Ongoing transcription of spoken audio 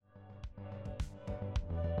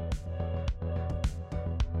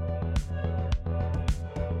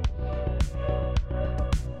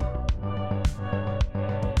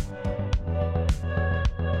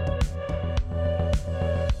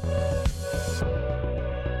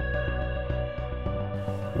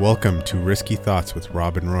Welcome to Risky Thoughts with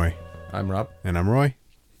Rob and Roy. I'm Rob. And I'm Roy.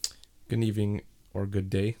 Good evening or good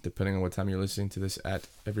day, depending on what time you're listening to this at,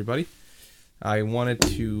 everybody. I wanted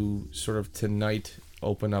to sort of tonight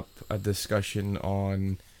open up a discussion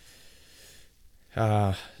on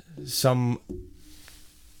some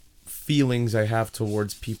feelings I have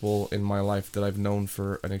towards people in my life that I've known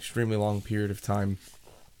for an extremely long period of time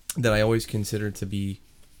that I always consider to be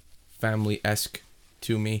family-esque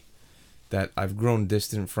to me, that I've grown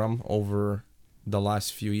distant from over the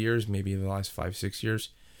last few years, maybe the last 5-6 years.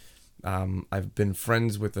 I've been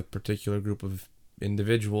friends with a particular group of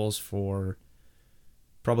individuals for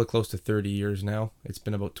probably close to 30 years now. It's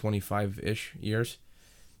been about 25-ish years.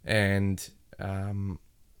 And a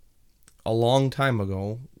long time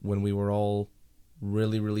ago, when we were all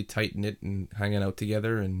really, really tight-knit and hanging out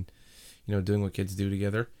together and, doing what kids do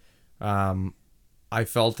together, I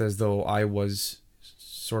felt as though I was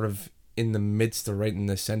sort of in the midst or right in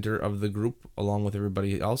the center of the group along with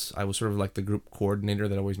everybody else. I was sort of like the group coordinator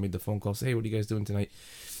that always made the phone calls, hey, what are you guys doing tonight?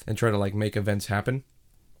 And try to make events happen.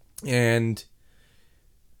 And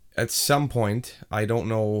at some point, I don't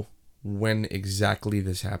know when exactly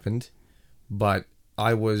this happened, but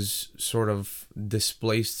I was sort of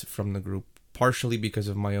displaced from the group, partially because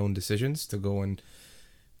of my own decisions to go and,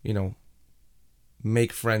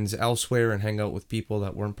 make friends elsewhere and hang out with people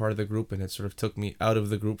that weren't part of the group, and it sort of took me out of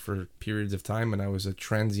the group for periods of time, and I was a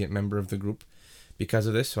transient member of the group because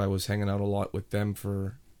of this, so I was hanging out a lot with them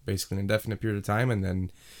for basically an indefinite period of time, and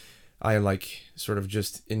then I sort of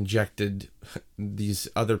just injected these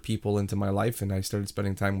other people into my life, and I started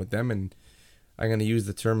spending time with them, and I'm going to use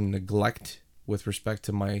the term neglect with respect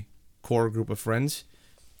to my core group of friends,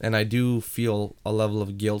 and I do feel a level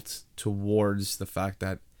of guilt towards the fact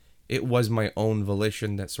that it was my own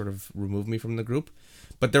volition that sort of removed me from the group.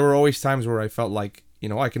 But there were always times where I felt like,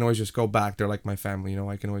 I can always just go back. They're like my family,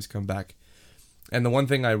 I can always come back. And the one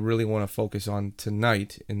thing I really want to focus on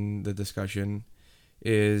tonight in the discussion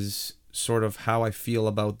is sort of how I feel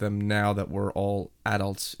about them now that we're all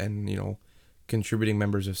adults and, contributing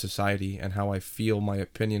members of society, and how I feel my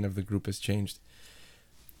opinion of the group has changed.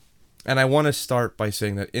 And I want to start by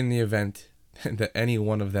saying that in the event that any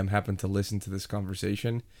one of them happen to listen to this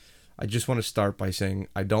conversation, I just want to start by saying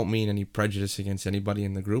I don't mean any prejudice against anybody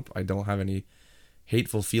in the group. I don't have any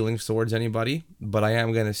hateful feelings towards anybody, but I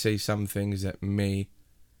am going to say some things that may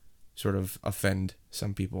sort of offend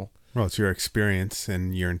some people. Well, it's your experience,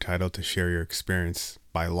 and you're entitled to share your experience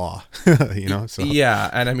by law, So. Yeah,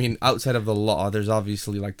 and I mean, outside of the law, there's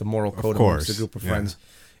obviously the moral code amongst a group of friends,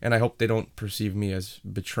 and I hope they don't perceive me as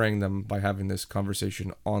betraying them by having this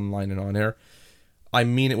conversation online and on air. I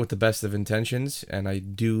mean it with the best of intentions, and I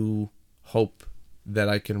do hope that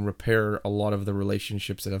I can repair a lot of the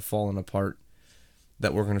relationships that have fallen apart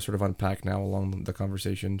that we're going to sort of unpack now along the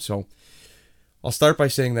conversation. So I'll start by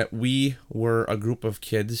saying that we were a group of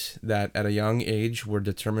kids that at a young age were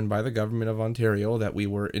determined by the government of Ontario that we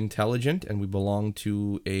were intelligent and we belonged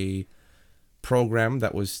to a program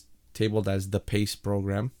that was tabled as the PACE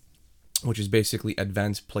program, which is basically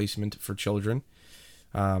advanced placement for children.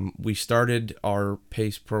 We started our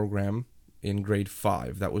PACE program in grade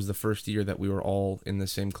 5. That was the first year that we were all in the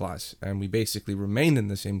same class. And we basically remained in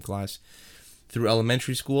the same class through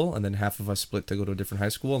elementary school, and then half of us split to go to a different high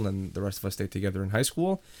school, and then the rest of us stayed together in high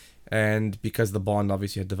school. And because the bond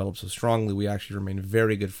obviously had developed so strongly, we actually remained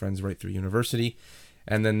very good friends right through university.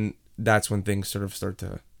 And then that's when things sort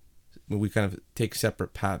of we kind of take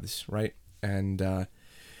separate paths, right? And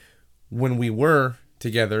when we were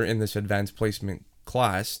together in this advanced placement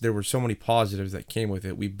class, there were so many positives that came with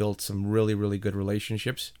it. We built some really, really good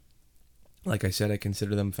relationships. Like I said, I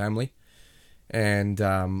consider them family. And,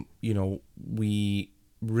 we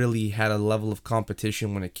really had a level of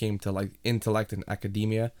competition when it came to intellect and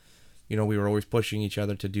academia. We were always pushing each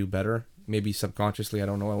other to do better. Maybe subconsciously, I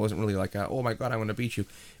don't know. I wasn't really oh my God, I want to beat you.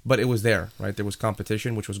 But it was there, right? There was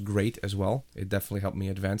competition, which was great as well. It definitely helped me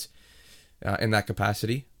advance in that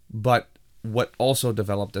capacity. But what also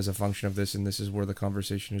developed as a function of this, and this is where the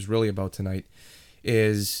conversation is really about tonight,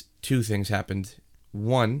 is two things happened.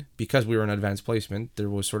 One, because we were in advanced placement, there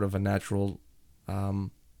was sort of a natural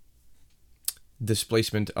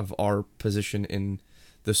displacement of our position in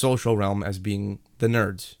the social realm as being the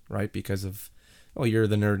nerds, right? Because of, you're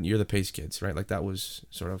the nerd, you're the PACE kids, right? That was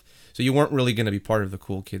sort of, so you weren't really going to be part of the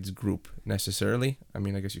cool kids group necessarily. I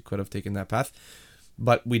mean, I guess you could have taken that path,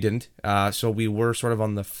 but we didn't. So we were sort of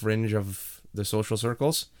on the fringe of the social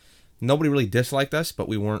circles. Nobody really disliked us, but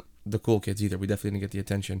we weren't the cool kids either. We definitely didn't get the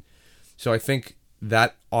attention. So I think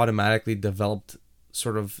that automatically developed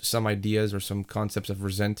sort of some ideas or some concepts of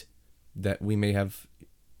resent that we may have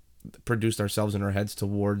produced ourselves in our heads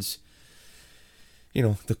towards,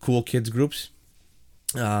 the cool kids groups.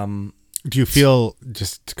 Do you feel,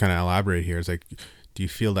 just to kind of elaborate here, is like, do you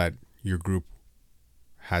feel that your group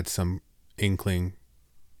had some inkling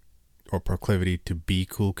or proclivity to be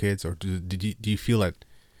cool kids, or do you feel that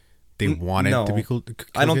they wanted to be cool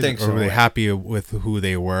I don't kids, think so. or were they happy with who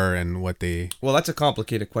they were and what they... Well, that's a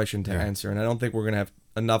complicated question to answer, and I don't think we're going to have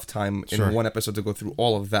enough time in one episode to go through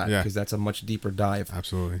all of that, because that's a much deeper dive.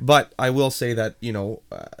 Absolutely. But I will say that,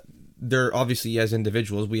 there obviously, as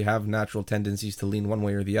individuals, we have natural tendencies to lean one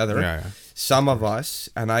way or the other. Some of us,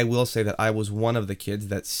 and I will say that I was one of the kids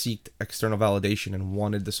that seeked external validation and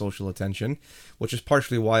wanted the social attention, which is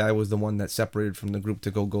partially why I was the one that separated from the group to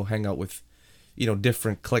go hang out with,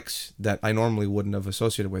 different cliques that I normally wouldn't have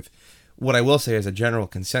associated with. What I will say as a general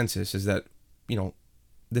consensus is that,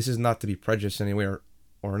 this is not to be prejudiced in any way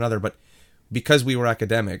or another, but because we were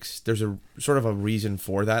academics, there's a sort of a reason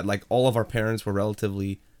for that. Like, all of our parents were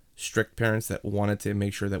relatively strict parents that wanted to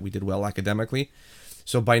make sure that we did well academically.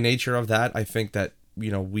 So by nature of that, I think that,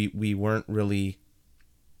 we weren't really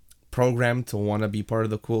programmed to want to be part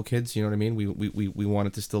of the cool kids. You know what I mean? We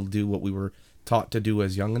wanted to still do what we were taught to do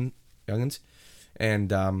as youngins.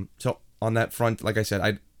 And so on that front, like I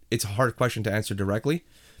said, it's a hard question to answer directly.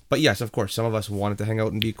 But yes, of course, some of us wanted to hang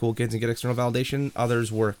out and be cool kids and get external validation.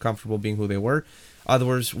 Others were comfortable being who they were.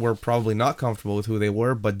 Others were probably not comfortable with who they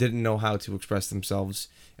were, but didn't know how to express themselves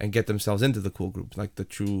and get themselves into the cool group, like the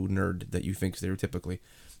true nerd that you think stereotypically,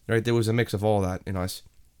 right? There was a mix of all that in us.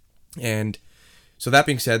 And so that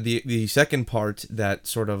being said, the second part that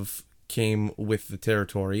sort of came with the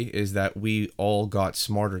territory is that we all got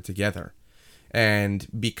smarter together. And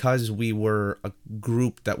because we were a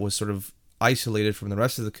group that was sort of isolated from the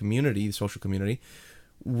rest of the community, the social community,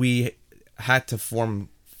 we had to form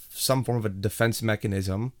some form of a defense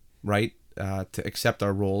mechanism, right, to accept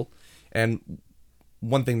our role. And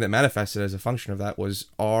one thing that manifested as a function of that was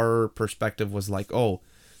our perspective was like, oh,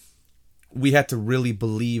 we had to really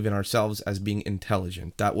believe in ourselves as being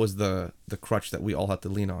intelligent. That was the crutch that we all had to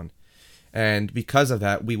lean on. And because of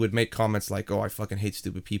that, we would make comments like, oh, I fucking hate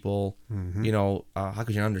stupid people. How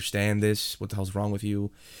could you understand this? What the hell's wrong with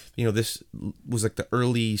you? This was like the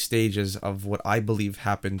early stages of what I believe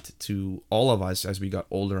happened to all of us as we got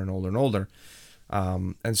older and older and older.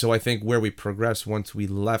 And so I think where we progressed once we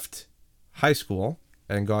left high school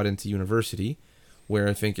and got into university, where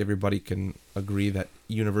I think everybody can agree that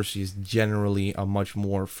university is generally a much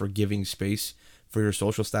more forgiving space for your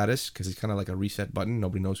social status, because it's kind of like a reset button.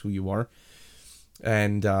 Nobody knows who you are.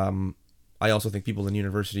 And I also think people in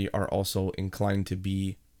university are also inclined to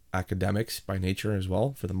be academics by nature as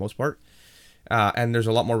well, for the most part. And there's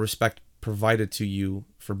a lot more respect provided to you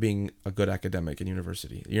for being a good academic in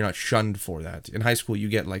university. You're not shunned for that. In high school, you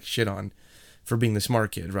get like shit on for being the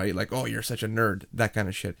smart kid, right? Like, oh, you're such a nerd, that kind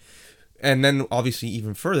of shit. And then obviously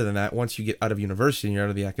even further than that, once you get out of university and you're out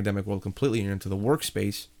of the academic world completely and you're into the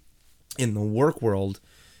workspace, in the work world,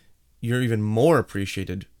 you're even more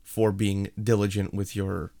appreciated for being diligent with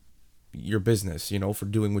your business, for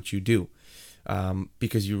doing what you do,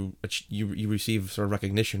 because you receive sort of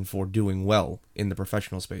recognition for doing well in the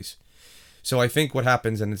professional space. So I think what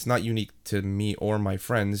happens, and it's not unique to me or my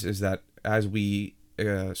friends, is that as we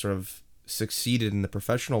sort of succeeded in the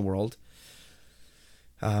professional world,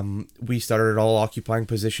 we started all occupying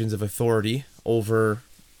positions of authority over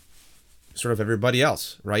sort of everybody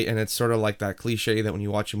else, right? And it's sort of like that cliche that when you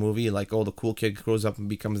watch a movie, like, oh, the cool kid grows up and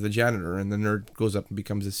becomes the janitor and the nerd grows up and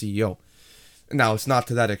becomes the CEO. Now, it's not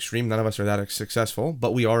to that extreme. None of us are that successful,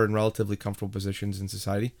 but we are in relatively comfortable positions in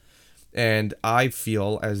society. And I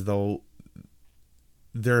feel as though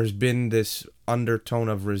there's been this undertone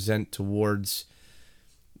of resent towards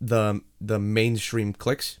the mainstream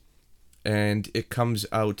cliques, and it comes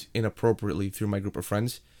out inappropriately through my group of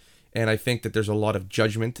friends. And I think that there's a lot of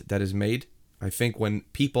judgment that is made. I think when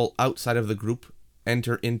people outside of the group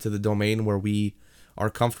enter into the domain where we are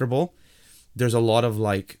comfortable, there's a lot of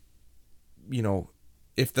like,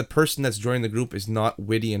 if the person that's joining the group is not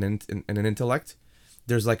witty and an intellect,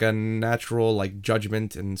 there's like a natural like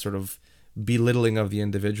judgment and sort of belittling of the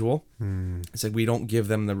individual. It's like we don't give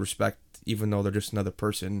them the respect, even though they're just another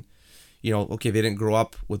person. Okay, they didn't grow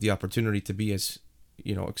up with the opportunity to be as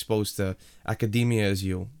exposed to academia as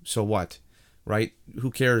you, so what, right? Who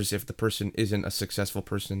cares if the person isn't a successful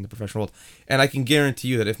person in the professional world? And I can guarantee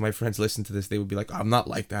you that if my friends listen to this, they would be like, I'm not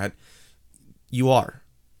like that. You are,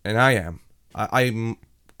 and I am. I'm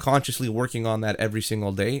consciously working on that every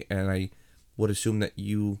single day, and I would assume that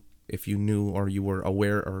you, if you knew or you were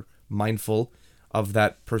aware or mindful of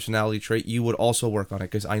that personality trait, you would also work on it,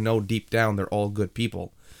 because I know deep down they're all good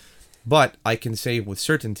people. But I can say with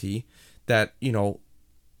certainty that,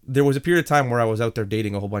 there was a period of time where I was out there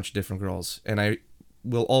dating a whole bunch of different girls. And I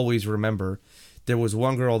will always remember there was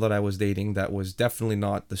one girl that I was dating that was definitely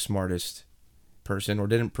not the smartest person or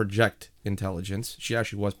didn't project intelligence. She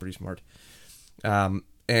actually was pretty smart.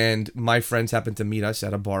 And my friends happened to meet us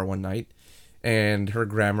at a bar one night, and her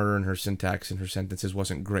grammar and her syntax and her sentences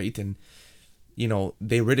wasn't great. And,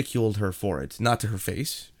 they ridiculed her for it, not to her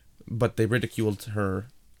face, but they ridiculed her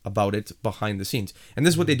about it behind the scenes. And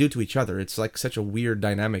this is what they do to each other. It's like such a weird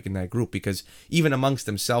dynamic in that group, because even amongst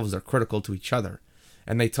themselves, they're critical to each other,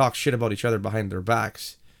 and they talk shit about each other behind their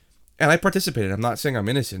backs. And I participated. I'm not saying I'm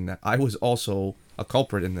innocent. I was also a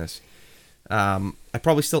culprit in this. I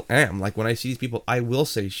probably still am. Like, when I see these people, I will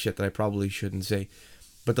say shit that I probably shouldn't say.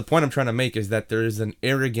 But the point I'm trying to make is that there is an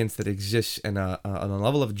arrogance that exists and a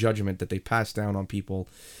level of judgment that they pass down on people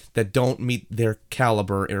that don't meet their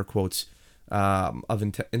caliber, air quotes, of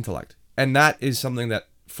intellect. And that is something that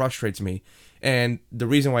frustrates me. And the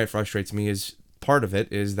reason why it frustrates me is, part of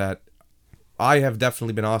it is that I have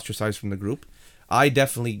definitely been ostracized from the group. I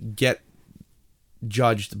definitely get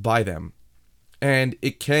judged by them. And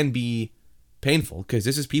it can be painful, because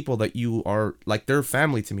this is people that you are, like, they're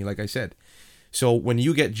family to me, like I said. So when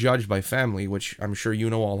you get judged by family, which I'm sure you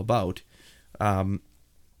know all about,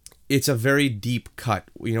 it's a very deep cut.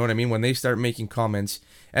 You know what I mean? When they start making comments,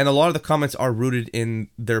 and a lot of the comments are rooted in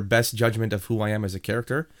their best judgment of who I am as a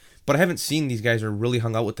character, but I haven't seen these guys or really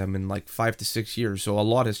hung out with them in like 5 to 6 years. So a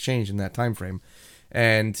lot has changed in that time frame.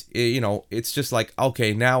 And, it's just like,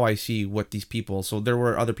 okay, now I see what these people... So there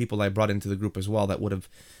were other people I brought into the group as well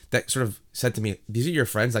that sort of said to me, these are your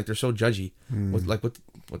friends? Like, they're so judgy.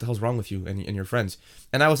 What the hell's wrong with you and your friends?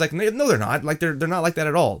 And I was like, no, they're not. Like, they're not like that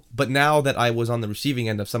at all. But now that I was on the receiving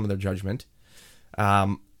end of some of their judgment, I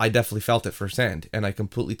definitely felt it firsthand. And I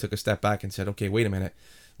completely took a step back and said, okay, wait a minute.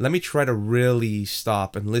 Let me try to really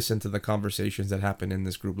stop and listen to the conversations that happen in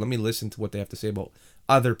this group. Let me listen to what they have to say about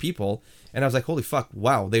other people. And I was like, holy fuck,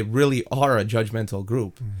 wow, they really are a judgmental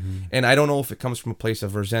group. Mm-hmm. And I don't know if it comes from a place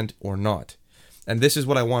of resent or not. And this is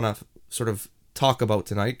what I want to sort of talk about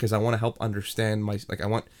tonight, because I want to help understand I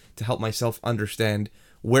want to help myself understand,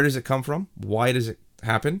 where does it come from? Why does it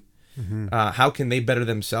happen? Mm-hmm. How can they better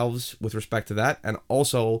themselves with respect to that? And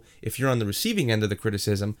also, if you're on the receiving end of the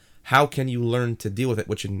criticism, how can you learn to deal with it?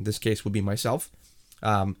 Which in this case would be myself.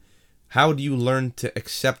 How do you learn to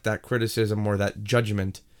accept that criticism or that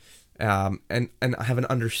judgment, and have an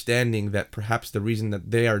understanding that perhaps the reason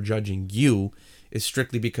that they are judging you is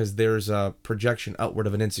strictly because there's a projection outward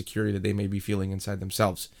of an insecurity that they may be feeling inside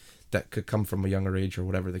themselves that could come from a younger age or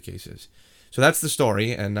whatever the case is. So that's the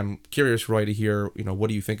story, and I'm curious, Roy, to hear, what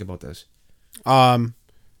do you think about this?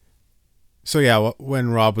 So yeah, when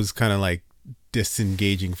Rob was kind of like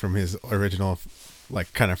disengaging from his original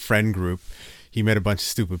like kind of friend group, he met a bunch of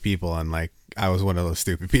stupid people, and like I was one of those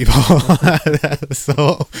stupid people.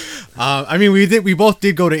 So I mean, we both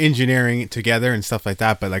did go to engineering together and stuff like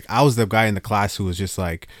that, but like I was the guy in the class who was just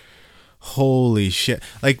like, holy shit.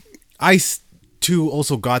 Like I too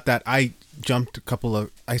also got that. I jumped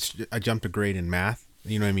a grade in math,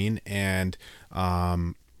 you know what I mean? And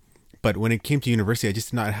but when it came to university, I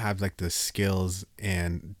just did not have like the skills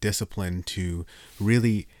and discipline to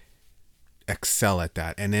really excel at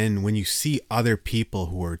that. And then when you see other people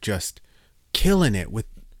who are just killing it with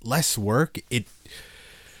less work, it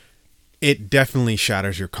definitely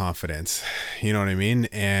shatters your confidence, you know what I mean?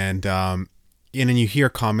 And then you hear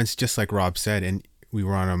comments just like Rob said, and we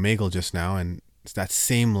were on Omegle just now, and it's that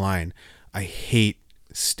same line. I hate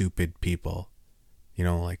stupid people.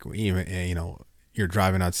 Like even you're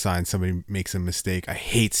driving outside and somebody makes a mistake. I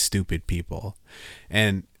hate stupid people.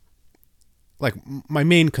 And like my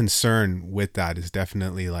main concern with that is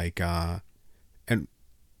definitely like and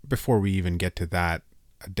before we even get to that,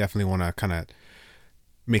 I definitely want to kind of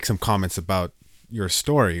make some comments about your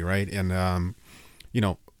story, right? And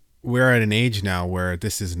we're at an age now where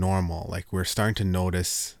this is normal. Like we're starting to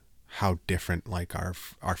notice how different like our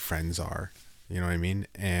friends are, you know what I mean?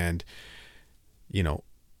 And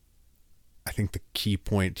I think the key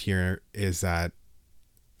point here is that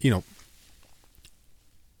you're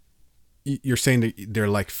saying that they're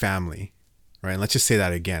like family, right? And let's just say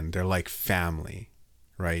that again. They're like family,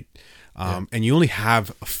 right? And you only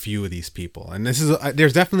have a few of these people, and this is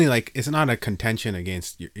there's definitely like, it's not a contention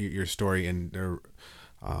against your story and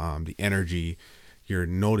the energy you're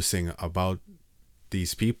noticing about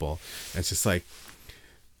these people. It's just like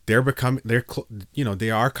they are kind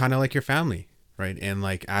of like your family, right? And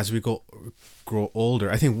like as we grow older,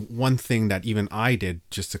 I think one thing that even I did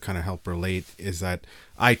just to kind of help relate is that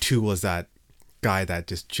I too was that guy that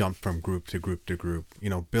just jumped from group to group to group, you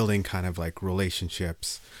know, building kind of like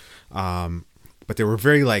relationships. But they were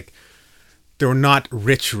very like, they were not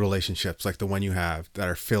rich relationships like the one you have that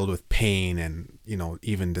are filled with pain and, you know,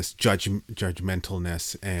 even this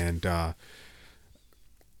judgmentalness and,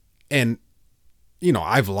 you know,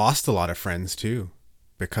 I've lost a lot of friends too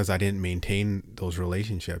because I didn't maintain those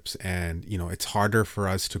relationships. And, you know, it's harder for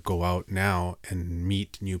us to go out now and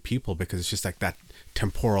meet new people because it's just like that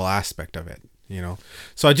temporal aspect of it, you know?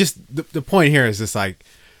 So I just, the point here is just like,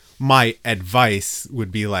 my advice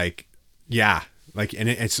would be like, yeah, like, and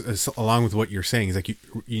it's along with what you're saying is like,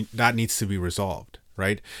 you that needs to be resolved.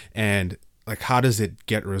 Right. And like, how does it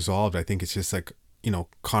get resolved? I think it's just like, you know,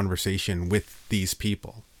 conversation with these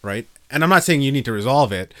people. Right. And I'm not saying you need to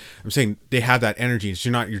resolve it. I'm saying they have that energy. It's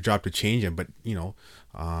not your job to change it. But, you know,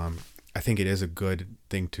 I think it is a good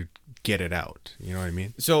thing to get it out. You know what I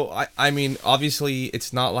mean? So, I mean, obviously,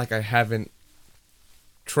 it's not like I haven't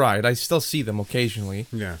tried. I still see them occasionally.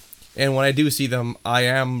 Yeah. And when I do see them, I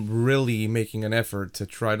am really making an effort to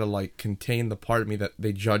try to, like, contain the part of me that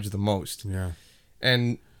they judge the most. Yeah.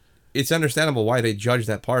 And it's understandable why they judge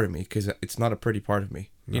that part of me, because it's not a pretty part of me.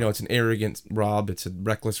 No. You know, it's an arrogant Rob. It's a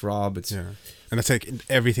reckless Rob. It's and it's like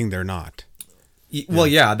everything they're not. Well,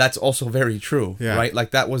 yeah, that's also very true, yeah. Right?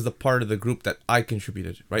 Like, that was the part of the group that I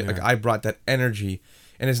contributed, right? Yeah. Like, I brought that energy,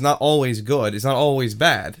 and it's not always good. It's not always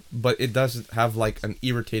bad, but it does have, like, an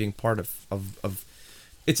irritating part of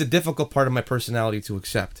it's a difficult part of my personality to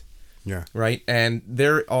accept. Yeah. Right? And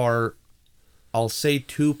there are, I'll say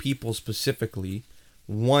 2 people specifically,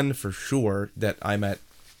 one for sure that I'm at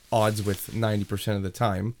odds with 90% of the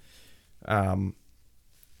time. And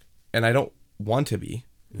I don't want to be,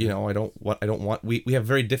 you know, I don't want, we have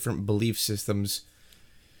very different belief systems.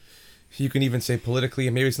 You can even say politically,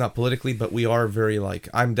 and maybe it's not politically, but we are very like,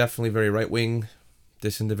 I'm definitely very right wing.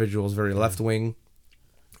 This individual is very left wing.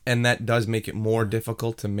 And that does make it more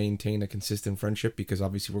difficult to maintain a consistent friendship because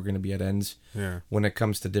obviously we're going to be at ends when it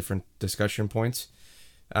comes to different discussion points.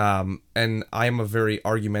 And I am a very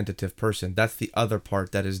argumentative person. That's the other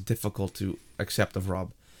part that is difficult to accept of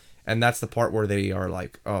Rob. And that's the part where they are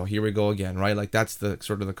like, oh, here we go again, right? Like, that's the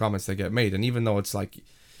sort of the comments that get made. And even though it's like,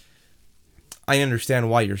 I understand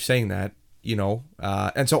why you're saying that, you know,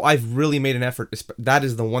 and so I've really made an effort. That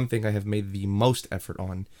is the one thing I have made the most effort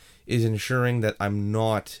on, is ensuring that I'm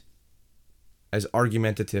not as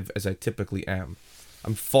argumentative as I typically am.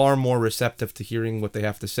 I'm far more receptive to hearing what they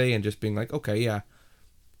have to say and just being like, okay, yeah,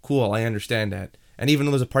 cool, I understand that. And even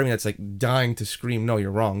though there's a part of me that's like dying to scream, no,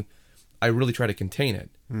 you're wrong, I really try to contain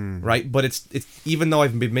it, right? But it's even though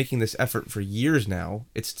I've been making this effort for years now,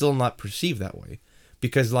 it's still not perceived that way.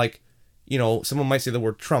 Because, like, you know, someone might say the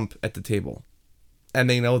word Trump at the table, and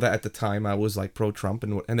they know that at the time I was like pro-Trump,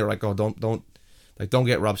 and they're like, oh, don't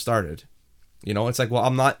get Rob started. You know, it's like, well,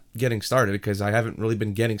 I'm not getting started because I haven't really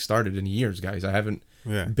been getting started in years, guys. I haven't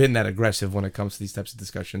been that aggressive when it comes to these types of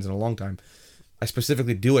discussions in a long time. I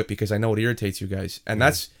specifically do it because I know it irritates you guys. And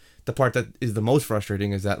that's the part that is the most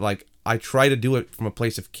frustrating, is that, like, I try to do it from a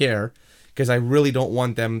place of care because I really don't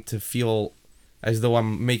want them to feel as though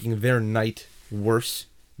I'm making their night worse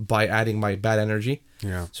by adding my bad energy.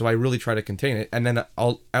 Yeah. So I really try to contain it. And then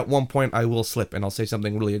at one point I will slip and I'll say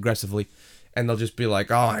something really aggressively, and they'll just be like,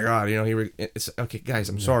 oh my God, you know, it's okay, guys,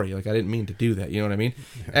 I'm sorry. Like, I didn't mean to do that. You know what I mean?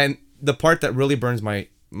 Yeah. And the part that really burns my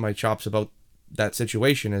chops about that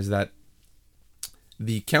situation is that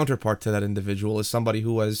the counterpart to that individual is somebody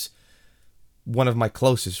who was one of my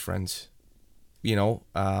closest friends, you know,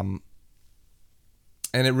 and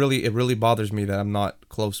it really bothers me that I'm not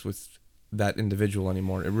close with that individual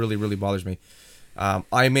anymore. It really, really bothers me.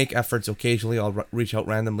 I make efforts occasionally. I'll reach out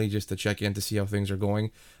randomly just to check in to see how things are going.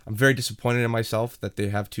 I'm very disappointed in myself that they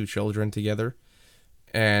have 2 children together.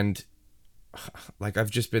 And, like, I've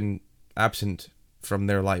just been absent from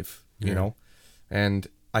their life, you know? And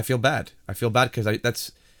I feel bad. I feel bad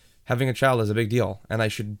because having a child is a big deal. And I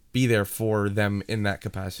should be there for them in that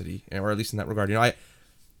capacity, or at least in that regard. You know,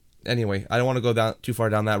 anyway, I don't want to go too far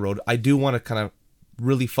down that road. I do want to kind of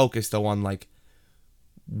really focus, though, on, like,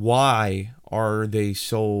 why are they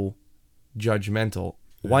so judgmental?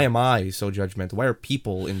 Why am I so judgmental? Why are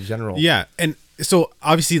people in general? Yeah, and so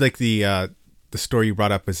obviously, like, the story you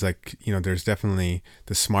brought up is like, you know, there's definitely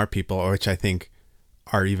the smart people, which I think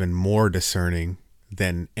are even more discerning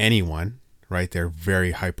than anyone, right? They're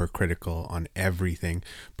very hypercritical on everything,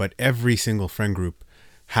 but every single friend group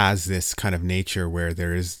has this kind of nature where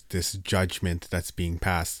there is this judgment that's being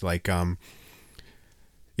passed. Like, you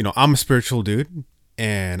know, I'm a spiritual dude,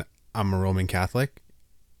 and I'm a Roman Catholic,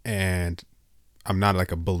 and I'm not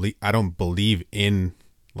like I don't believe in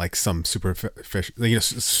like some superficial,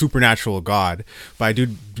 supernatural God, but I do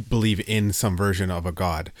believe in some version of a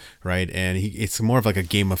God, right? And it's more of like a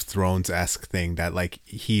Game of Thrones-esque thing that like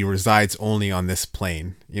he resides only on this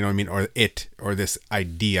plane, you know what I mean? Or this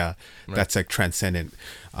idea that's like transcendent.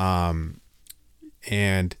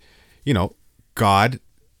 And, God,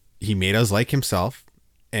 he made us like himself,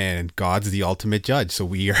 and God's the ultimate judge. So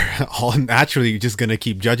we are all naturally just going to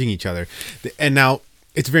keep judging each other. And now,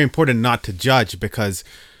 it's very important not to judge, because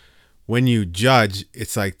when you judge,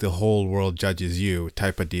 it's like the whole world judges you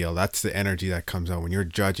type of deal. That's the energy that comes out when you're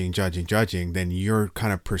judging, then you're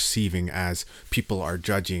kind of perceiving as people are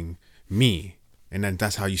judging me. And then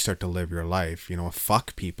that's how you start to live your life,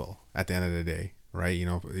 fuck people at the end of the day. Right.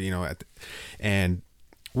 And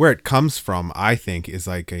where it comes from, I think, is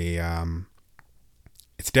like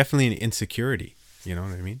it's definitely an insecurity. You know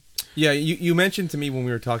what I mean? Yeah, you mentioned to me when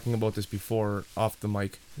we were talking about this before off the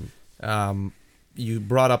mic, you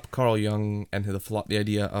brought up Carl Jung and the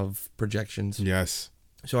idea of projections. Yes.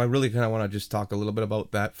 So I really kind of want to just talk a little bit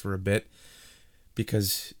about that for a bit,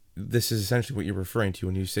 because this is essentially what you're referring to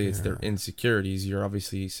when you say it's their insecurities. You're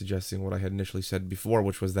obviously suggesting what I had initially said before,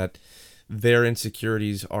 which was that their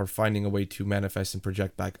insecurities are finding a way to manifest and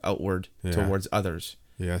project back outward towards others.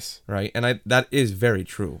 Yes. Right? And that is very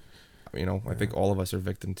true. I think all of us are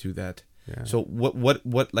victim to that. Yeah. So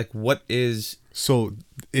what is... So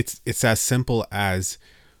it's as simple as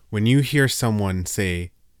when you hear someone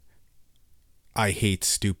say, I hate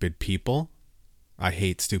stupid people,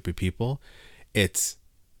 it's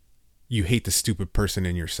you hate the stupid person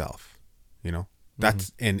in yourself.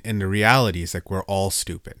 That's and the reality is like we're all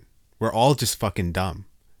stupid. We're all just fucking dumb.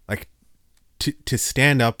 Like to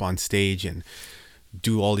stand up on stage and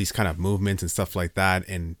do all these kind of movements and stuff like that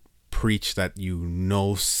and preach that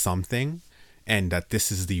something and that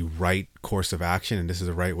this is the right course of action and this is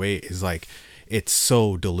the right way is like, it's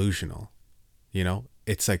so delusional.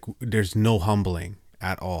 It's like there's no humbling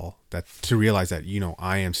at all that to realize that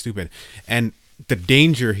I am stupid. And the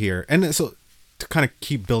danger here, and so to kind of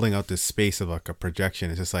keep building out this space of like a projection,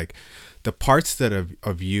 is just like the parts that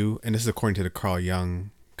of you, and this is according to the Carl Jung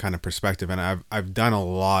kind of perspective, and I've done a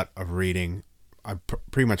lot of reading. I've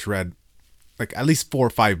pretty much read like at least 4 or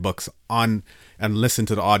 5 books on and listened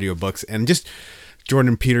to the audiobooks, and just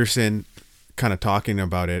Jordan Peterson kind of talking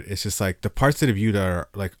about it. It's just like the parts of you that are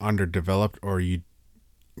like underdeveloped, or you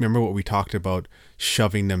remember what we talked about,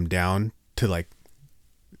 shoving them down to like,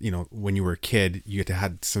 when you were a kid, you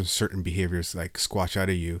had some certain behaviors like squash out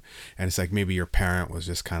of you. And it's like, maybe your parent was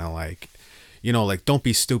just kind of like, like, don't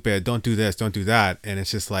be stupid, don't do this, don't do that. And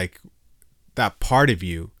it's just like that part of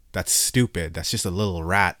you that's stupid, that's just a little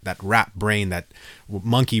rat, that rat brain, that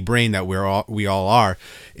monkey brain that we all are,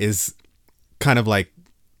 is kind of like,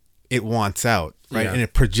 it wants out, right? Yeah. And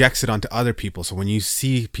it projects it onto other people. So when you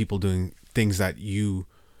see people doing things that you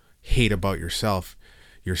hate about yourself,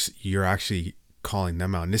 you're actually calling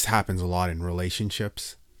them out. And this happens a lot in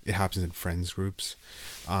relationships. It happens in friends groups.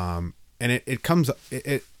 And it comes,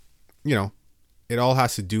 it all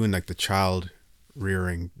has to do in like the child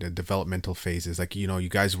rearing, the developmental phases. Like, you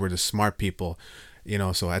guys were the smart people,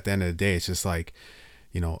 so at the end of the day, it's just like,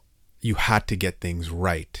 you had to get things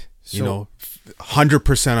right.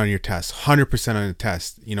 100% on your test, 100% on the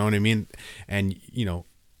test, you know what I mean? And,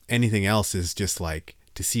 anything else is just like,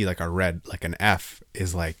 to see like a red, like an F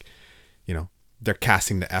is like, they're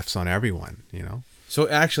casting the Fs on everyone, So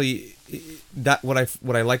actually, that what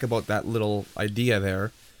I like about that little idea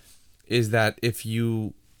there is that if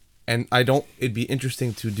you, and it'd be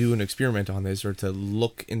interesting to do an experiment on this or to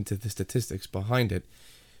look into the statistics behind it.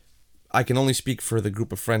 I can only speak for the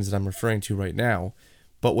group of friends that I'm referring to right now,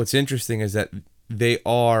 but what's interesting is that they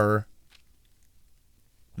are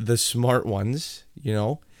the smart ones,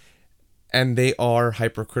 and they are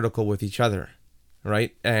hypercritical with each other,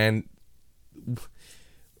 right? And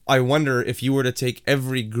I wonder if you were to take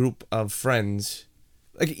every group of friends,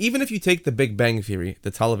 like even if you take the Big Bang Theory,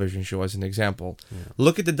 the television show, as an example,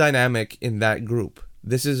 look at the dynamic in that group.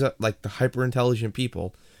 This is like the hyper-intelligent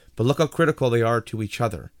people, but look how critical they are to each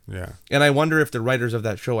other. Yeah. And I wonder if the writers of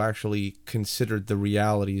that show actually considered the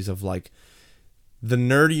realities of like, the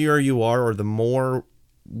nerdier you are, or the more,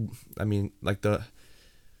 like the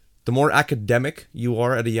more academic you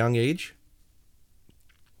are at a young age,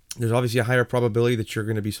 there's obviously a higher probability that you're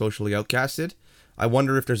going to be socially outcasted. I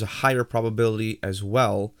wonder if there's a higher probability as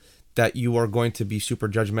well that you are going to be super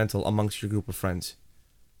judgmental amongst your group of friends,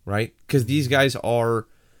 right? Because these guys are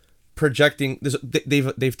projecting.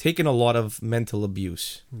 They've taken a lot of mental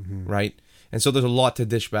abuse, right? And so there's a lot to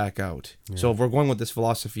dish back out. Yeah. So if we're going with this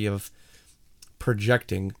philosophy of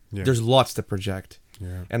projecting, there's lots to project.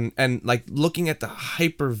 Yeah. And like looking at the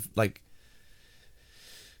hyper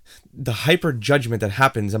judgment that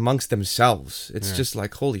happens amongst themselves. It's just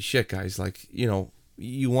like, holy shit, guys. Like, you know,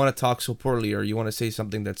 you want to talk so poorly, or you want to say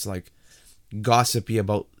something that's like gossipy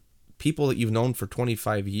about people that you've known for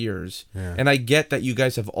 25 years. Yeah. And I get that you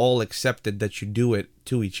guys have all accepted that you do it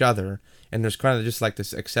to each other, and there's kind of just like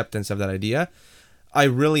this acceptance of that idea. I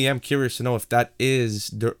really am curious to know if that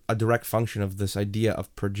is a direct function of this idea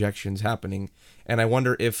of projections happening. And I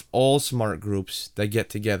wonder if all smart groups that get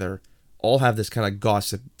together all have this kind of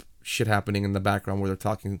gossip shit happening in the background where they're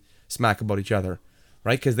talking smack about each other,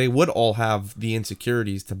 right? Because they would all have the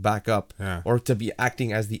insecurities to back up or to be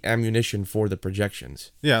acting as the ammunition for the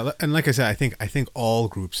projections. Yeah, and like I said, I think all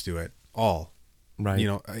groups do it. All. Right. You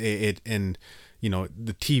know, and you know,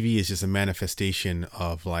 the TV is just a manifestation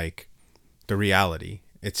of like the reality.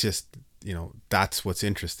 It's just, you know, that's what's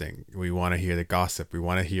interesting. We want to hear the gossip. We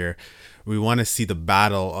want to see the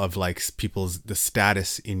battle of like the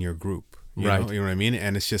status in your group. You know what I mean?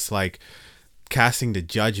 And it's just like casting the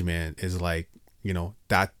judgment is like, you know,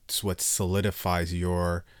 that's what solidifies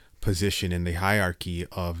your position in the hierarchy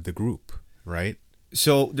of the group, right?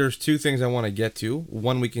 So there's two things I want to get to.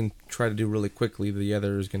 One we can try to do really quickly. The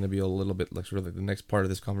other is going to be a little bit like really the next part of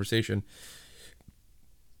this conversation.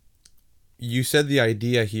 You said the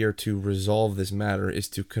idea here to resolve this matter is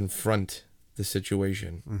to confront the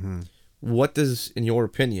situation. Mm-hmm. What does, in your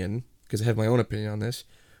opinion, because I have my own opinion on this,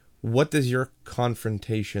 what does your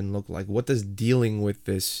confrontation look like? What does dealing with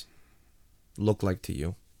this look like to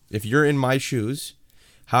you? If you're in my shoes,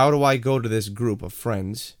 how do I go to this group of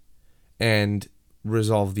friends and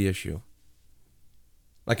resolve the issue?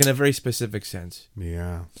 Like in a very specific sense.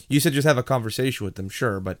 Yeah. You said just have a conversation with them,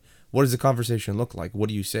 sure, but what does the conversation look like? What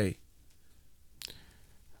do you say?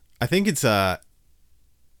 I think it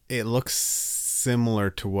looks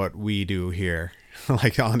similar to what we do here.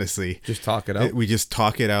 Like, honestly. Just talk it out? We just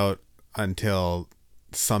talk it out until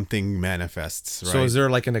something manifests, right? So is there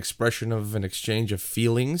like an expression of an exchange of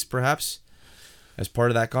feelings, perhaps, as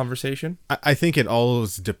part of that conversation? I think it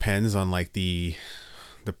always depends on like the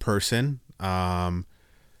person.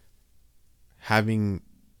 Having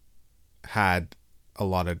had a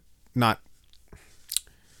lot of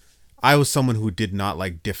I was someone who did not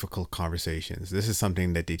like difficult conversations. This is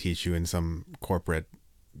something that they teach you in some corporate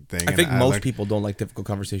thing. I think most people don't like difficult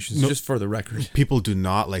conversations, just for the record. People do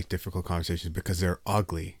not like difficult conversations because they're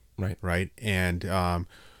ugly. Right. And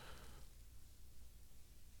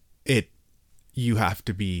you have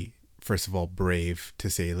to be, first of all, brave to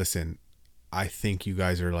say, listen, I think you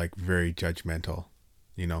guys are like very judgmental,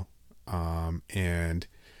 you know, and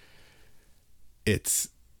it's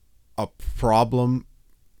a problem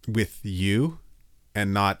with you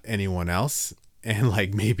and not anyone else, and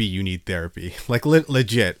like maybe you need therapy, like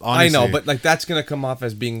legit, honestly. I know, but like that's gonna come off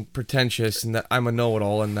as being pretentious and that I'm a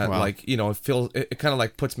know-it-all, and that like, you know, it kind of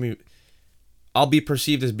like puts me, I'll be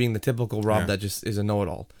perceived as being the typical Rob that just is a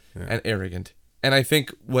know-it-all and arrogant. And I think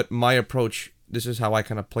what my approach, this is how I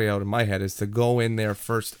kind of play out in my head, is to go in there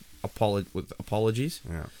first with apologies,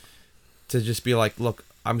 to just be like, look,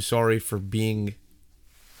 I'm sorry for being,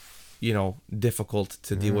 you know, difficult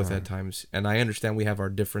to deal with at times, and I understand we have our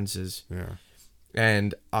differences,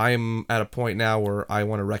 and I'm at a point now where I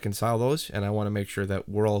want to reconcile those, and I want to make sure that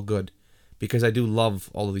we're all good, because I do love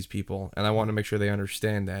all of these people, and I want to make sure they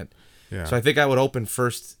understand that. So I think I would open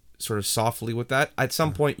first sort of softly with that. At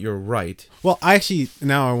some point, you're right. Well,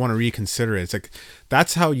 now I want to reconsider it. It's like,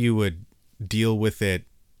 that's how you would deal with it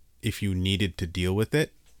if you needed to deal with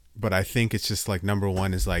it. But I think it's just like, number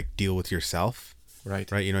one is like, deal with yourself.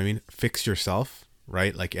 Right. You know what I mean? Fix yourself.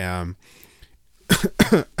 Right. Like, the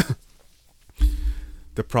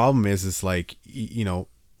problem is like, you know,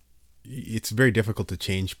 it's very difficult to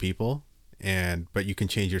change people, but you can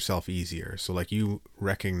change yourself easier. So like, you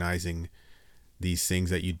recognizing these things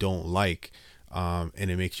that you don't like, and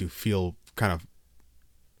it makes you feel kind of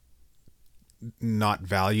not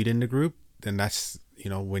valued in the group, then that's, you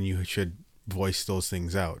know, when you should voice those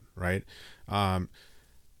things out, right? At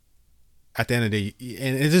the end of the day,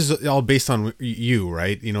 and it is all based on you,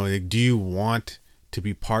 right? You know, like, do you want to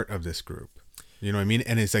be part of this group? You know what I mean?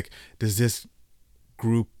 And it's like, does this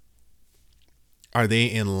group, are they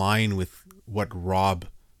in line with what Rob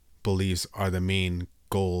believes are the main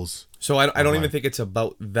goals? So I don't even think it's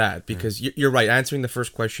about that, because you're right. Answering the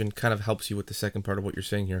first question kind of helps you with the second part of what you're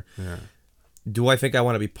saying here. Do I think I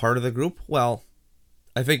want to be part of the group? Well,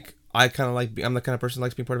 I think I'm the kind of person who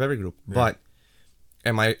likes being part of every group. But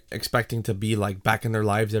am I expecting to be like back in their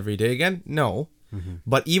lives every day again? No.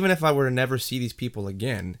 But even if I were to never see these people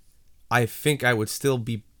again, I think I would feel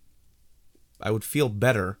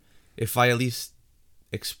better if I at least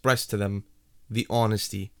express to them the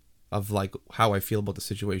honesty of like how I feel about the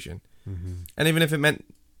situation. Mm-hmm. And even if it meant,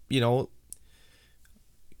 I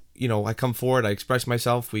come forward, I express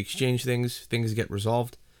myself, we exchange things get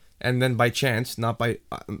resolved, and then by chance, not by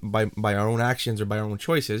our own actions or by our own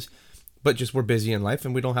choices, but just we're busy in life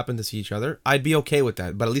and we don't happen to see each other, I'd be okay with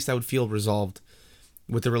that. But at least I would feel resolved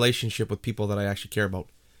with the relationship with people that I actually care about.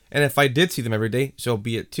 And if I did see them every day, so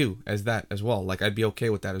be it too, as that as well. Like, I'd be okay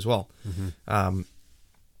with that as well. Mm-hmm.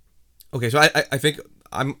 Okay, so I think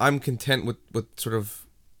I'm content with sort of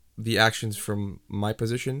the actions from my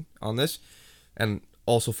position on this, and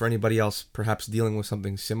also for anybody else perhaps dealing with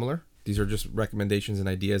something similar. These are just recommendations and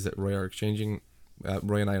ideas that Roy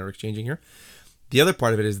and I are exchanging here. The other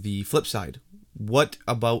part of it is the flip side. What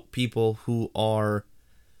about people who are,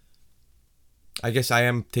 I guess I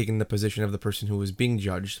am taking the position of the person who is being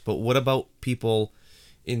judged, but what about people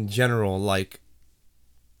in general? Like,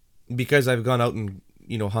 because I've gone out and,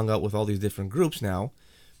 hung out with all these different groups now,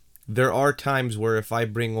 there are times where if I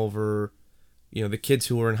bring over, the kids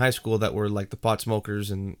who were in high school that were like the pot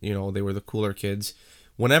smokers and, they were the cooler kids,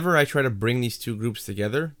 whenever I try to bring these two groups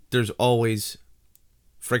together, there's always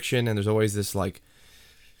friction and there's always this like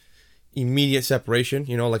immediate separation.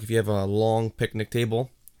 Like if you have a long picnic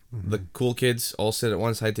table, the cool kids all sit at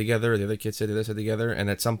one side together, the other kids sit at the other side together, and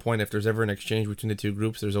at some point, if there's ever an exchange between the two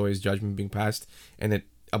groups, there's always judgment being passed, and it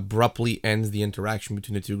abruptly ends the interaction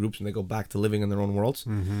between the two groups and they go back to living in their own worlds.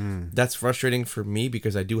 That's frustrating for me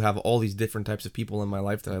because I do have all these different types of people in my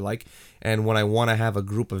life that I like, and when I want to have a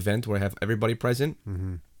group event where I have everybody present,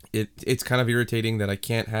 it's kind of irritating that I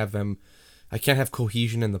can't have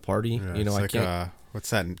cohesion in the party. Yeah, I can't. What's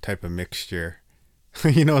that type of mixture?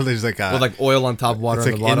 There's like with like oil on top, water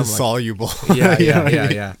on the bottom. Insoluble.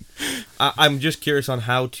 Yeah. I'm just curious on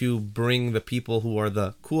how to bring the people who are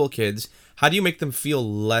the cool kids. How do you make them feel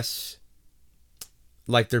less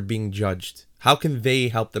like they're being judged? How can they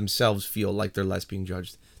help themselves feel like they're less being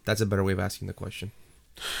judged? That's a better way of asking the question.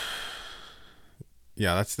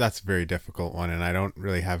 Yeah, that's a very difficult one, and I don't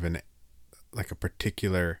really have a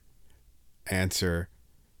particular answer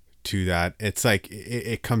to that. It's like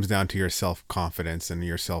it comes down to your self-confidence and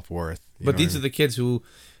your self-worth. But these are the kids who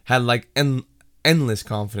had like endless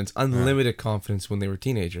confidence, unlimited confidence when they were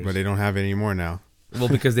teenagers. But they don't have it anymore now. Well,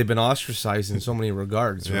 because they've been ostracized in so many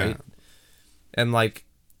regards, right? And like,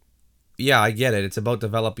 yeah, I get it. It's about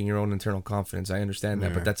developing your own internal confidence. I understand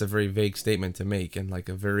that, but that's a very vague statement to make, and like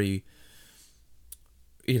a very,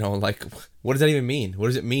 like, what does that even mean? What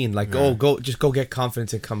does it mean? Like, go get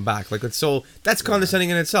confidence and come back. Like, that's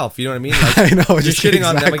condescending in itself. You know what I mean? Like, I know. You're shitting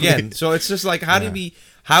on them again. So it's just like, how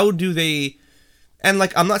do they, and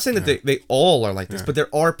like, I'm not saying that they all are like this, but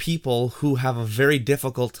there are people who have a very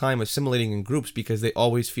difficult time assimilating in groups because they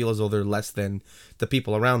always feel as though they're less than the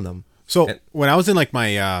people around them. So when I was in like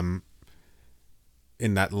my,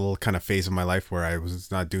 in that little kind of phase of my life where I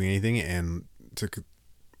was not doing anything, and took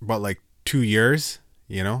about like 2 years,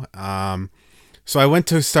 so I went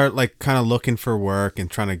to start like kind of looking for work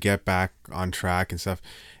and trying to get back on track and stuff.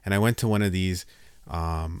 And I went to one of these,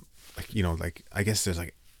 I guess there's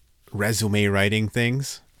like resume writing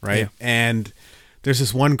things, right? Yeah. And there's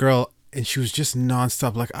this one girl, and she was just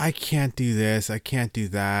nonstop like, I can't do this, I can't do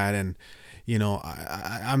that, and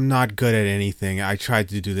I'm not good at anything. I tried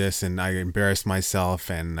to do this and I embarrassed myself,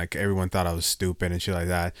 and like everyone thought I was stupid and shit like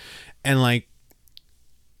that. And like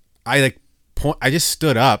I just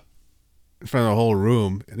stood up in front of the whole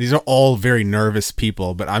room. These are all very nervous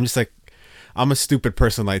people, but I'm just like, I'm a stupid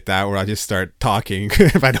person like that, where I just start talking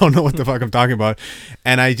if I don't know what the fuck I'm talking about.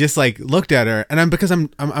 And I just like looked at her, and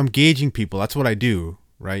I'm gauging people. That's what I do,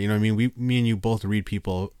 right? You know what I mean? Me and you both read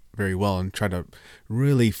people very well and try to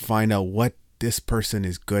really find out what this person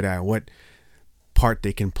is good at, what part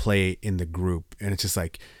they can play in the group. And it's just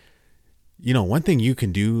like, one thing you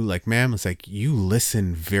can do, like, ma'am, it's like you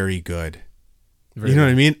listen very good. What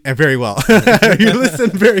I mean? And very well. You listen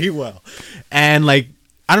very well. And like,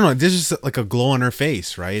 I don't know, there's just like a glow on her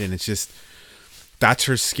face, right? And it's just, that's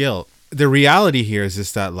her skill. The reality here is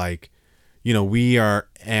just that, like, we are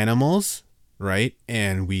animals, right?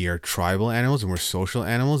 And we are tribal animals, and we're social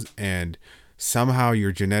animals. And somehow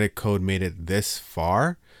your genetic code made it this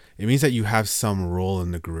far. It means that you have some role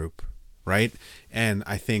in the group, right? And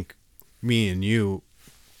I think me and you,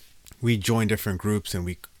 we join different groups and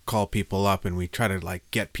we call people up and we try to like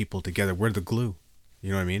get people together. We're the glue.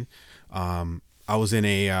 You know what I mean? I was in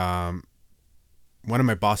one of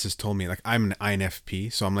my bosses told me, like, I'm an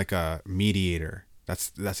INFP, so I'm like a mediator,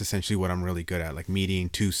 That's essentially what I'm really good at, like meeting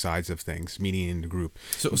two sides of things, meeting in the group.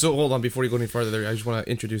 So hold on, before you go any farther there, I just want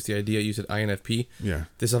to introduce the idea. You said INFP. Yeah.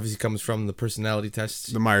 This obviously comes from the personality tests.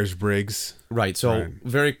 The Myers-Briggs. Right. So Right.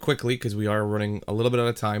 very quickly, because we are running a little bit out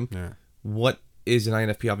of time. Yeah. What is an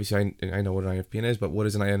INFP? Obviously, I know what an INFP is, but what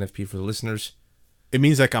is an INFP for the listeners? It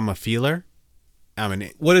means like I'm a feeler.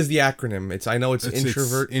 What is the acronym? I know it's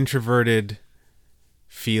introvert. It's introverted,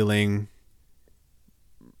 feeling.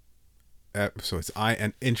 So it's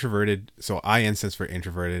introverted. So IN stands for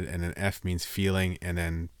introverted, and then F means feeling, and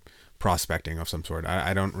then prospecting of some sort.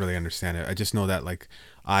 I don't really understand it. I just know that like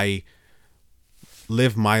I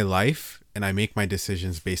live my life and I make my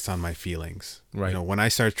decisions based on my feelings. Right. When I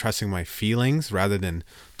started trusting my feelings rather than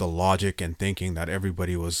the logic and thinking that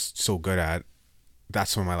everybody was so good at,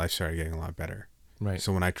 that's when my life started getting a lot better. Right.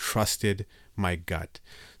 So when I trusted my gut.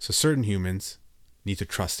 So certain humans need to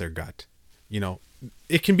trust their gut.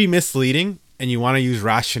 It can be misleading and you want to use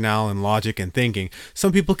rationale and logic and thinking.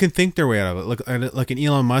 Some people can think their way out of it. Like an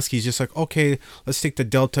Elon Musk, he's just like, okay, let's take the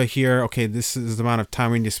delta here. Okay, this is the amount of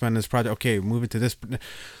time we need to spend on this project. Okay, move it to this.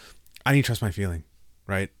 I need to trust my feeling,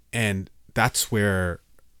 right? And that's where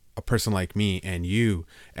a person like me and you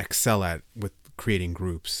excel at with creating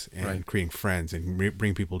groups and creating friends and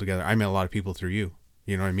bring people together. I met a lot of people through you.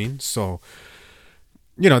 You know what I mean? So,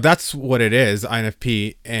 that's what it is,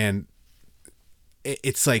 INFP. And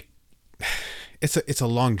it's like, it's a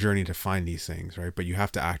long journey to find these things, right? But you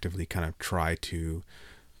have to actively kind of try to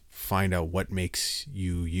find out what makes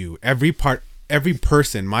you. Every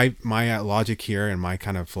person, my logic here and my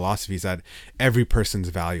kind of philosophy is that every person's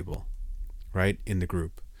valuable, right, in the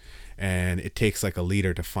group. And it takes like a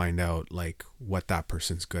leader to find out like what that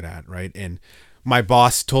person's good at, right? And my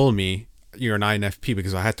boss told me, you're an INFP,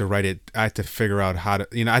 because I had to write it. I had to figure out how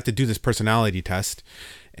to, I had to do this personality test.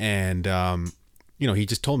 And, he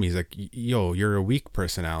just told me, he's like, yo, you're a weak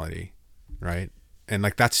personality, right? And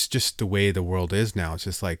like, that's just the way the world is now. It's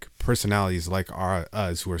just like personalities like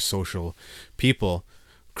us who are social people,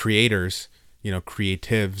 creators,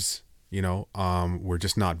 creatives, we're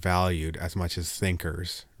just not valued as much as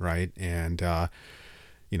thinkers, right? And,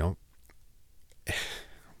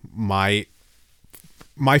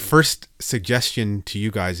 my first suggestion to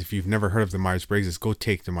you guys, if you've never heard of the Myers-Briggs, is go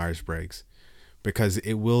take the Myers-Briggs, because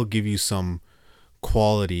it will give you some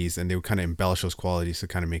qualities, and they would kind of embellish those qualities to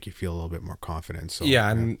kind of make you feel a little bit more confident. So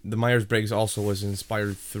and the Myers-Briggs also was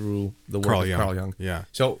inspired through the work of Carl Jung. Yeah.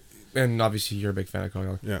 So, and obviously you're a big fan of Carl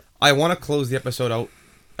Jung. Yeah. I want to close the episode out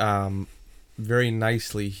very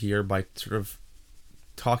nicely here by sort of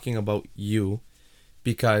talking about you,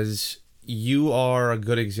 because you are a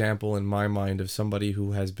good example in my mind of somebody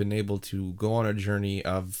who has been able to go on a journey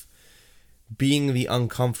of being the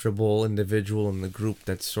uncomfortable individual in the group.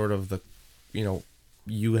 That's sort of the,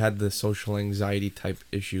 you had the social anxiety type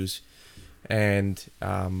issues, and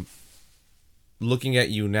looking at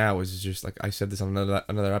you now is just like, I said this on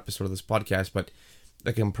another episode of this podcast, but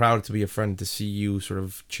like, I'm proud to be a friend to see you sort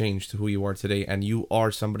of change to who you are today. And you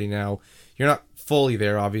are somebody now, you're not fully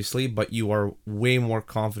there obviously, but you are way more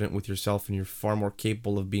confident with yourself, and you're far more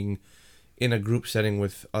capable of being in a group setting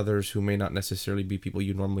with others who may not necessarily be people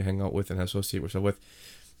you normally hang out with and associate yourself with.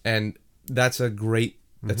 And that's a great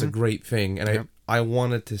thing. And I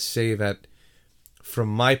wanted to say that from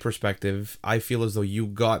my perspective, I feel as though you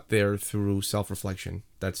got there through self-reflection.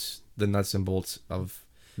 That's the nuts and bolts of,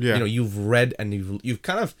 you've read and you've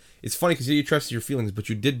kind of, it's funny because you trust your feelings, but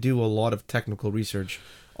you did do a lot of technical research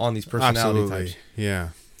on these personality types. Yeah.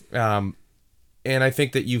 And I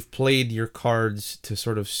think that you've played your cards to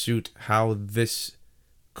sort of suit how this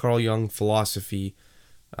Carl Jung philosophy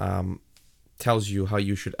tells you how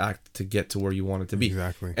you should act to get to where you want it to be.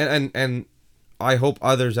 Exactly. And I hope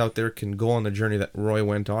others out there can go on the journey that Roy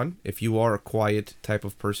went on. If you are a quiet type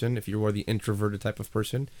of person, if you are the introverted type of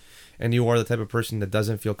person, and you are the type of person that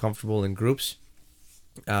doesn't feel comfortable in groups,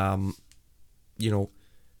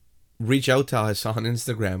 reach out to us on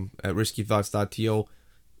Instagram at riskythoughts.to.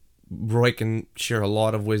 Roy can share a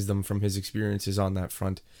lot of wisdom from his experiences on that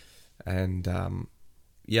front. And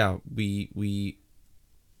we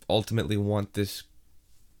ultimately want this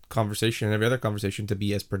conversation and every other conversation to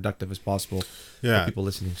be as productive as possible for people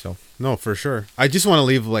listening. So no, for sure. I just want to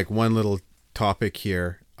leave like one little topic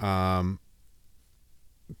here that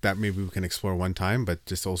maybe we can explore one time, but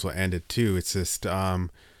just also end it too. It's just in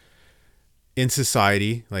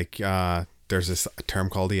society, like there's this term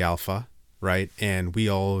called the alpha, right? And we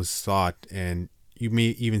always thought, and you may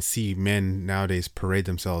even see men nowadays parade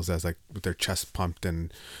themselves as like with their chest pumped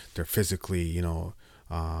and they're physically,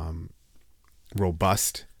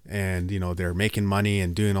 robust, and they're making money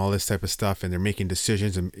and doing all this type of stuff, and they're making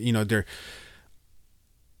decisions, and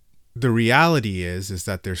the reality is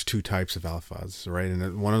that there's two types of alphas, right?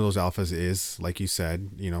 And one of those alphas is, like you said,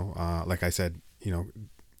 like I said,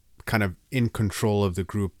 kind of in control of the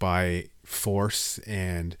group by force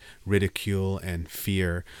and ridicule and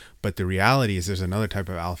fear. But the reality is there's another type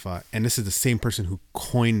of alpha, and this is the same person who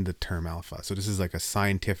coined the term alpha. So this is like a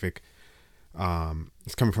scientific,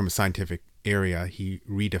 it's coming from a scientific area. He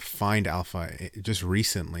redefined alpha just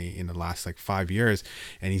recently in the last like 5 years.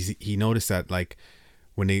 And he noticed that like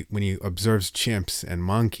when he observes chimps and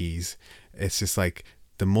monkeys, it's just like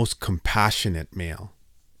the most compassionate male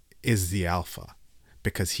is the alpha,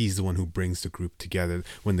 because he's the one who brings the group together.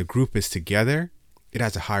 When the group is together, it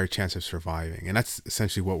has a higher chance of surviving. And that's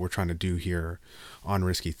essentially what we're trying to do here on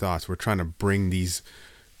Risky Thoughts. We're trying to bring these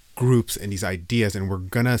groups and these ideas, and we're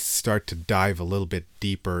going to start to dive a little bit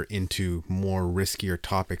deeper into more riskier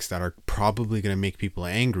topics that are probably going to make people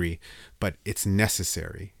angry, but it's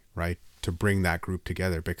necessary, right, to bring that group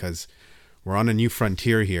together, because we're on a new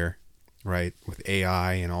frontier here, right, with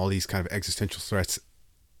AI and all these kind of existential threats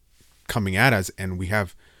coming at us, and we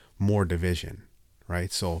have more division,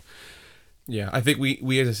 right? So yeah, I think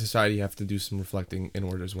we as a society have to do some reflecting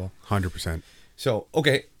inward as well. 100%. So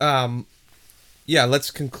okay, yeah,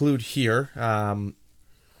 let's conclude here.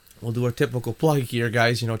 We'll do our typical plug here,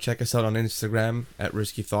 guys. Check us out on Instagram at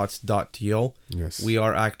riskythoughts.to. Yes. We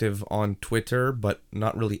are active on Twitter, but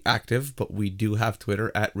not really active, but we do have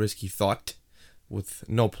Twitter at riskythought, with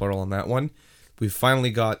no plural on that one. We've finally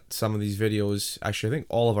got some of these videos. Actually, I think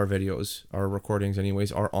all of our videos, our recordings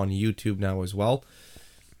anyways, are on YouTube now as well.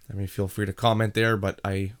 I mean, feel free to comment there, but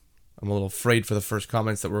I'm a little afraid for the first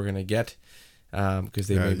comments that we're going to get, because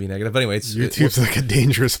they may be negative. But anyway, YouTube's like a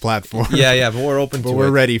dangerous platform. Yeah, but we're open to it. But we're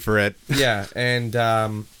ready for it. Yeah,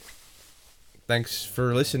 and thanks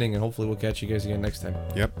for listening, and hopefully we'll catch you guys again next time.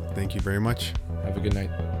 Yep. Thank you very much. Have a good night.